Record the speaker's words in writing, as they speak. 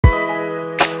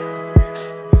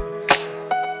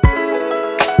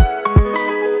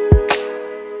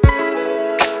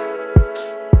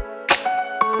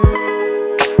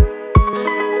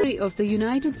of the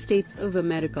United States of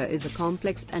America is a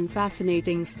complex and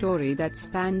fascinating story that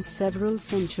spans several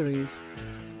centuries.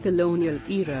 Colonial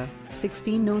era,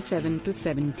 1607 to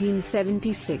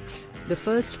 1776, the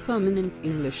first permanent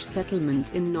English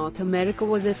settlement in North America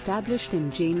was established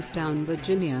in Jamestown,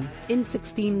 Virginia, in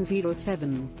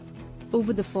 1607.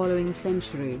 Over the following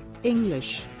century,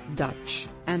 English, Dutch,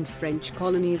 and French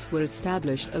colonies were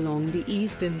established along the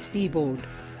eastern seaboard.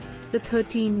 The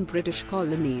 13 British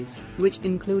colonies, which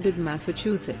included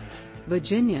Massachusetts,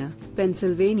 Virginia,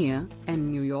 Pennsylvania,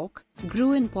 and New York,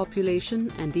 grew in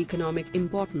population and economic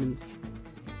importance.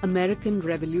 American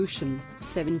Revolution,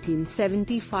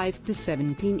 1775 to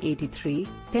 1783,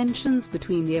 tensions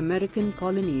between the American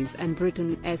colonies and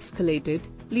Britain escalated,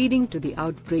 leading to the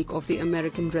outbreak of the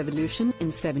American Revolution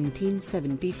in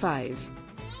 1775.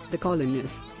 The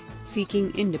colonists,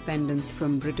 seeking independence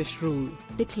from British rule,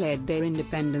 declared their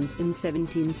independence in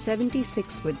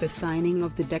 1776 with the signing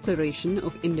of the Declaration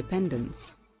of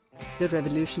Independence. The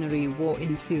Revolutionary War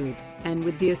ensued, and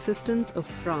with the assistance of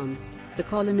France, the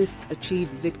colonists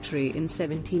achieved victory in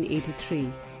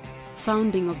 1783.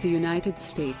 Founding of the United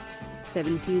States,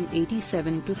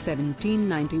 1787 to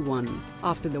 1791.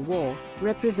 After the war,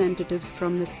 representatives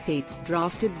from the states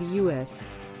drafted the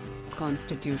U.S.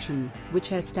 Constitution,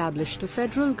 which established a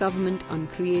federal government and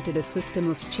created a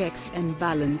system of checks and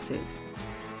balances.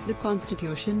 The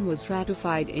Constitution was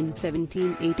ratified in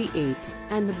 1788,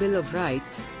 and the Bill of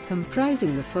Rights,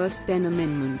 comprising the first 10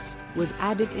 amendments, was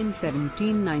added in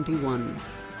 1791.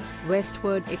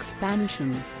 Westward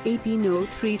expansion,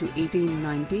 1803 to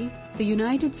 1890, the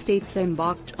United States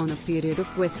embarked on a period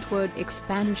of westward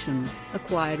expansion,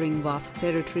 acquiring vast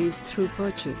territories through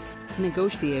purchase,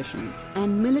 negotiation,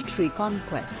 and military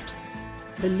conquest.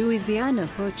 The Louisiana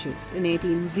Purchase in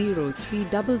 1803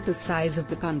 doubled the size of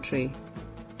the country.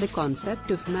 The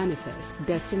concept of manifest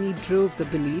destiny drove the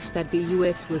belief that the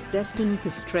U.S. was destined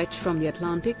to stretch from the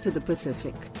Atlantic to the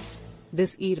Pacific.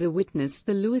 This era witnessed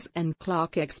the Lewis and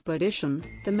Clark Expedition,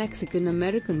 the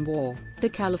Mexican-American War, the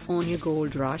California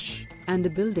Gold Rush, and the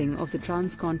building of the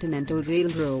Transcontinental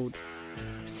Railroad.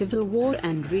 Civil War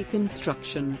and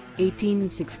Reconstruction,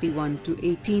 1861 to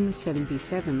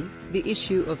 1877, the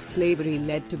issue of slavery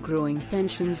led to growing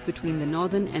tensions between the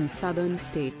northern and southern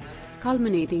states,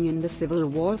 culminating in the Civil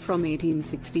War from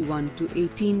 1861 to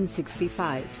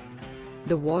 1865.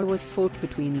 The war was fought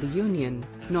between the Union,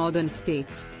 northern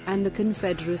states, and the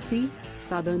Confederacy,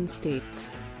 southern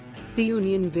states. The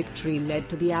Union victory led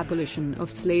to the abolition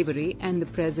of slavery and the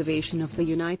preservation of the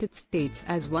United States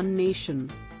as one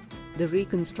nation. The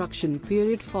Reconstruction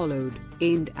period followed,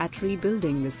 aimed at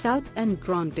rebuilding the South and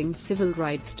granting civil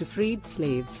rights to freed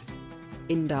slaves.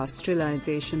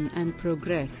 Industrialization and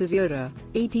Progressive Era,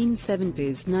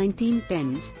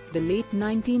 1870s-1910s, the late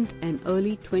 19th and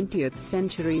early 20th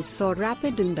centuries saw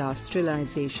rapid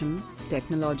industrialization,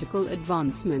 technological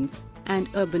advancements, and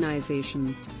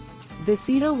urbanization. This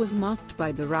era was marked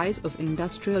by the rise of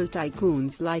industrial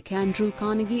tycoons like Andrew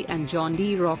Carnegie and John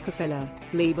D. Rockefeller,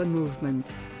 labor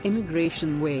movements,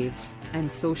 immigration waves,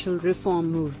 and social reform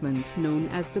movements known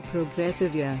as the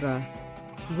Progressive Era.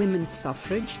 Women's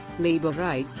suffrage, labor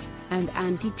rights, and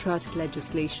antitrust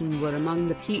legislation were among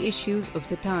the key issues of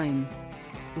the time.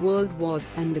 World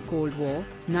Wars and the Cold War,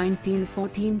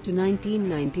 1914 to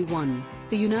 1991,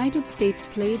 the United States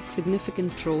played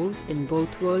significant roles in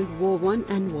both World War I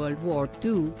and World War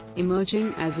II,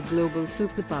 emerging as a global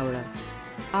superpower.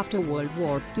 After World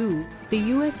War II, the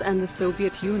US and the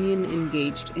Soviet Union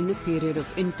engaged in a period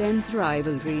of intense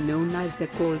rivalry known as the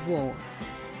Cold War.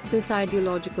 This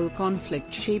ideological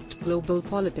conflict shaped global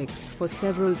politics for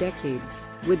several decades,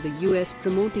 with the US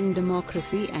promoting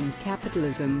democracy and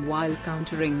capitalism while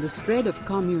countering the spread of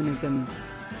communism.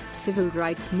 Civil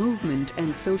rights movement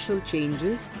and social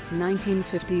changes,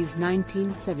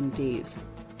 1950s-1970s.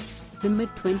 The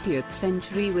mid-20th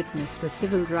century witnessed the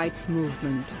civil rights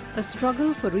movement, a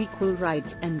struggle for equal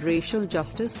rights and racial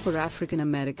justice for African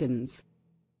Americans.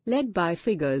 Led by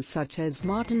figures such as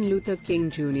Martin Luther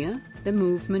King Jr., the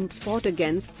movement fought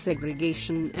against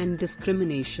segregation and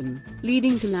discrimination,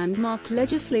 leading to landmark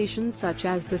legislation such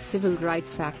as the Civil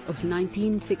Rights Act of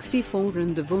 1964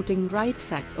 and the Voting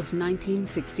Rights Act of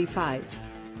 1965.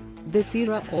 This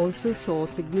era also saw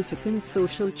significant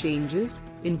social changes,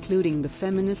 including the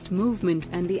feminist movement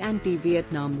and the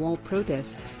anti-Vietnam War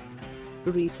protests.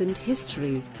 Recent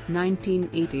history,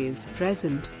 1980s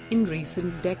present. In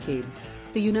recent decades,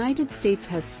 the United States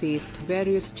has faced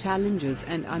various challenges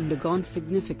and undergone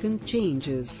significant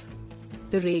changes.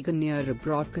 The Reagan era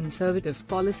brought conservative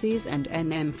policies and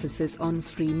an emphasis on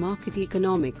free market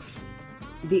economics.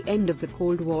 The end of the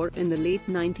Cold War in the late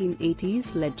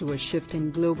 1980s led to a shift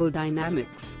in global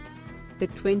dynamics. The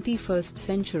 21st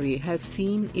century has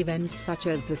seen events such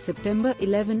as the September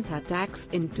 11 attacks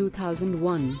in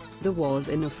 2001, the wars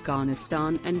in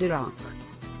Afghanistan and Iraq,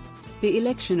 the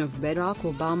election of Barack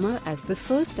Obama as the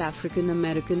first African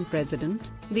American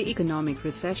president, the economic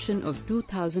recession of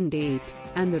 2008,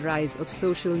 and the rise of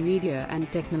social media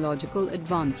and technological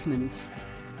advancements.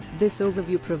 This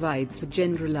overview provides a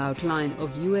general outline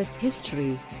of U.S.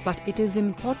 history, but it is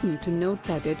important to note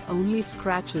that it only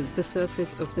scratches the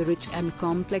surface of the rich and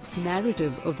complex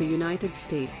narrative of the United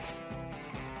States.